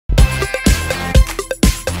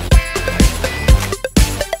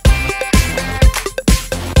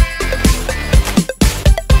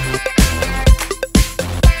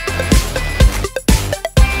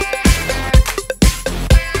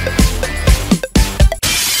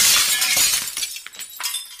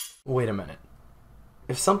Wait a minute.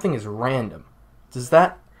 If something is random, does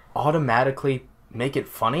that automatically make it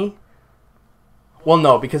funny? Well,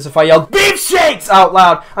 no, because if I yelled beef shakes out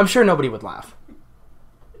loud, I'm sure nobody would laugh.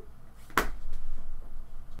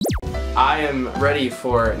 I am ready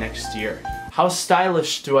for next year. How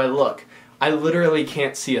stylish do I look? I literally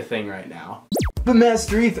can't see a thing right now. But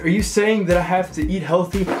MasterEth, are you saying that I have to eat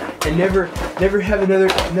healthy and never have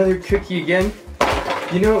another cookie again?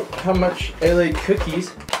 You know how much I like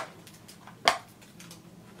cookies.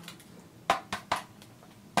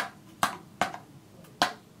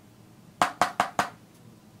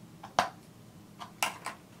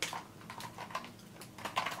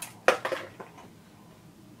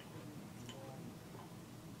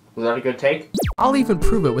 Was that a good take? I'll even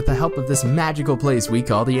prove it with the help of this magical place we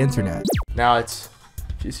call the internet. Now it's,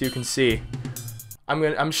 just so you can see,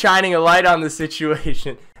 I'm shining a light on the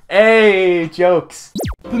situation. Hey, jokes.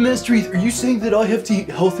 But MasterEth, are you saying that I have to eat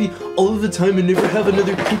healthy all of the time and never have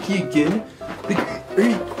another cookie again? Like, are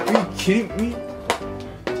you kidding me?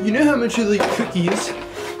 You know how much I like cookies?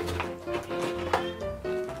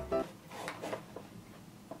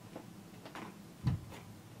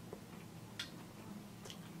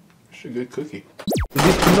 It's a good cookie. You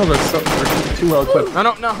know that's we're too well equipped.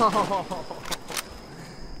 No.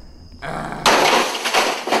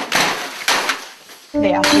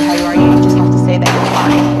 They ask you how you are, you just have to say that you're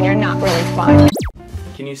fine, and you're not really fine.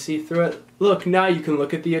 Can you see through it? Look, now you can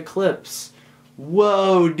look at the eclipse.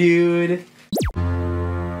 Whoa, dude. Think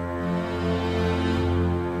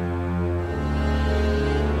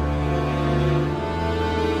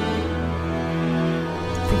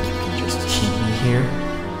you can just keep me here?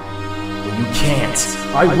 Well, you can't.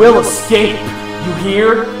 I will escape. You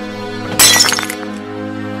hear?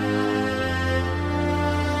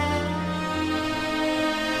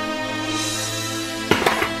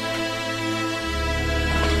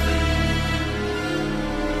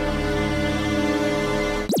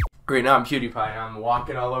 Great, now I'm PewDiePie and I'm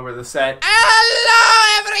walking all over the set.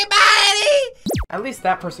 Hello, everybody! At least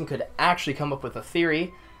that person could actually come up with a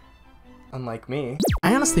theory, unlike me.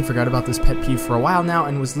 I honestly forgot about this pet peeve for a while now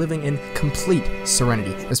and was living in complete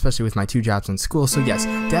serenity, especially with my 2 jobs in school, so yes,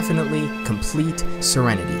 definitely complete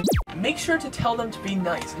serenity. Make sure to tell them to be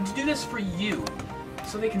nice and to do this for you,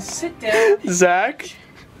 so they can sit down. Zach?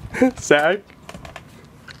 Zach?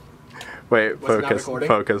 Wait, focus,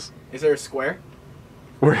 focus. Is there a square?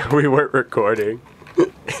 We weren't recording.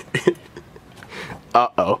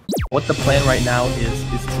 Uh-oh. What the plan right now is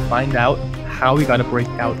to find out how we gotta break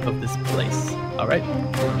out of this place. Alright?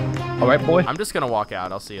 Alright, boy? I'm just gonna walk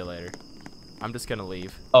out. I'll see you later. I'm just gonna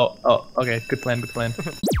leave. Oh, okay. Good plan, good plan.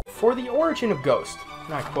 For the origin of Ghost,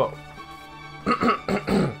 and I quote,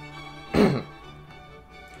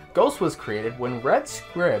 Ghost was created when Red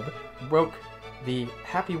Scrib broke the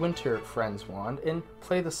Happy Winter Friends wand and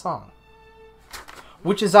played the song.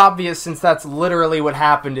 Which is obvious since that's literally what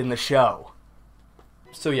happened in the show.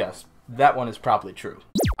 So yes, that one is probably true.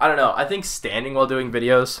 I don't know, I think standing while doing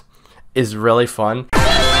videos is really fun.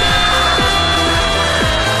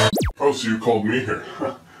 Oh, so you called me here.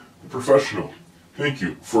 Professional. Thank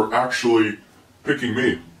you for actually picking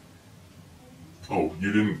me. Oh,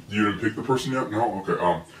 you didn't pick the person yet? No? Okay,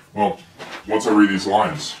 well, once I read these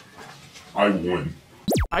lines, I win.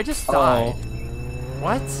 I just died.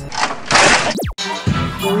 What?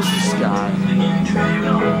 Where's this guy? If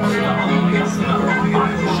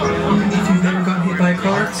you've never gotten hit by a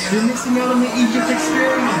car, you're missing out on the Egypt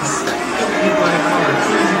experience. Hit by a car.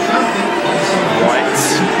 What?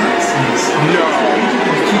 No.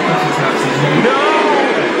 No!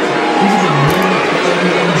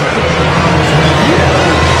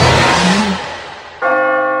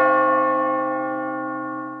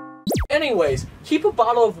 Anyways, keep a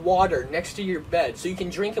bottle of water next to your bed so you can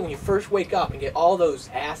drink it when you first wake up and get all those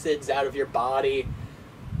acids out of your body.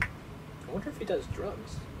 I wonder if he does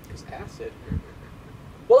drugs. Because acid.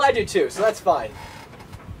 Well, I do too, so that's fine.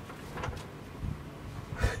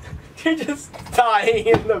 You're just dying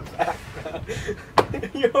in the background.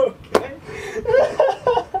 You okay?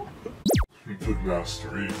 But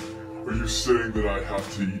MasterEth, are you saying that I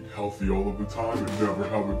have to eat healthy all of the time and never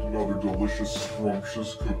have another delicious,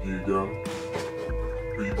 scrumptious cookie again?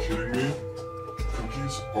 Are you kidding me?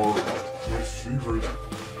 Cookies are my favorite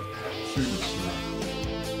snack.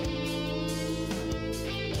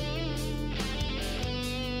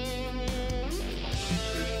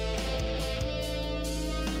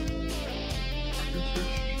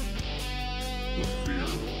 The fear,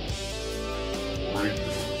 right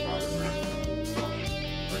inside of me.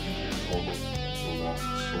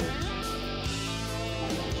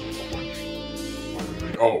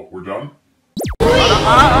 Oh, we're done? Oh,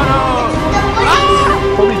 no.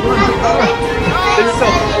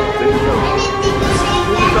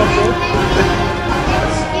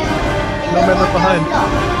 behind.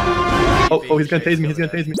 Oh, he's gonna tase me. He's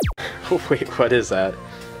gonna tase me. Wait, what is that?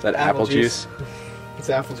 Is that apple juice? It's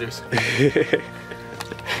apple juice.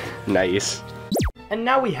 Nice. And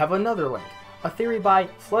now we have another link. A theory by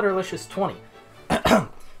Flutterlicious20.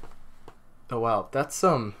 Oh wow, that's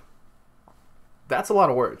a lot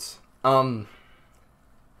of words.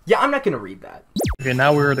 Yeah, I'm not gonna read that. Okay,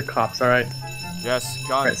 now we're the cops, alright? Yes,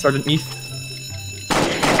 got Alright, it. Sergeant East.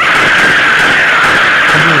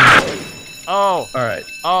 Oh, Alright.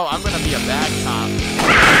 oh, I'm gonna be a bad cop.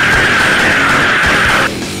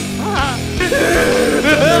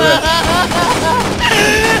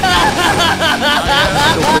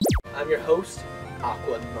 I'm your host,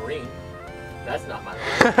 Aqua Marine. That's not my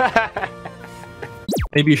line.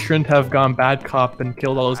 Maybe you shouldn't have gone bad cop and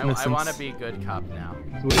killed all those I innocents. want to be good cop now.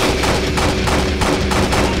 Oh.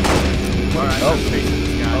 Alright, I'm chasing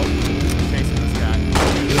this guy. I'm chasing this guy.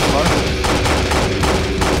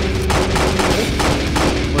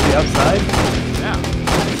 Was he outside? Yeah.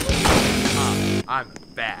 I'm a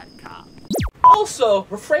bad cop. Also,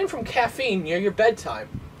 refrain from caffeine near your bedtime.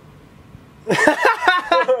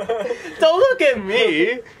 Don't look at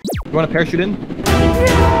me! You want to parachute in?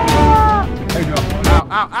 There you go.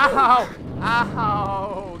 Ow, ow, ow!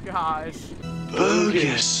 Ow, gosh.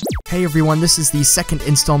 Bogus. Hey everyone, this is the second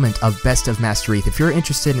installment of Best of MasterEth. If you're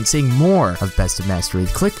interested in seeing more of Best of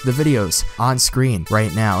MasterEth, click the videos on screen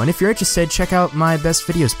right now. And if you're interested, check out my Best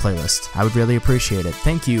Videos playlist. I would really appreciate it.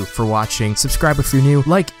 Thank you for watching. Subscribe if you're new,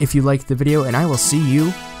 like if you liked the video, and I will see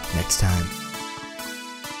you next time.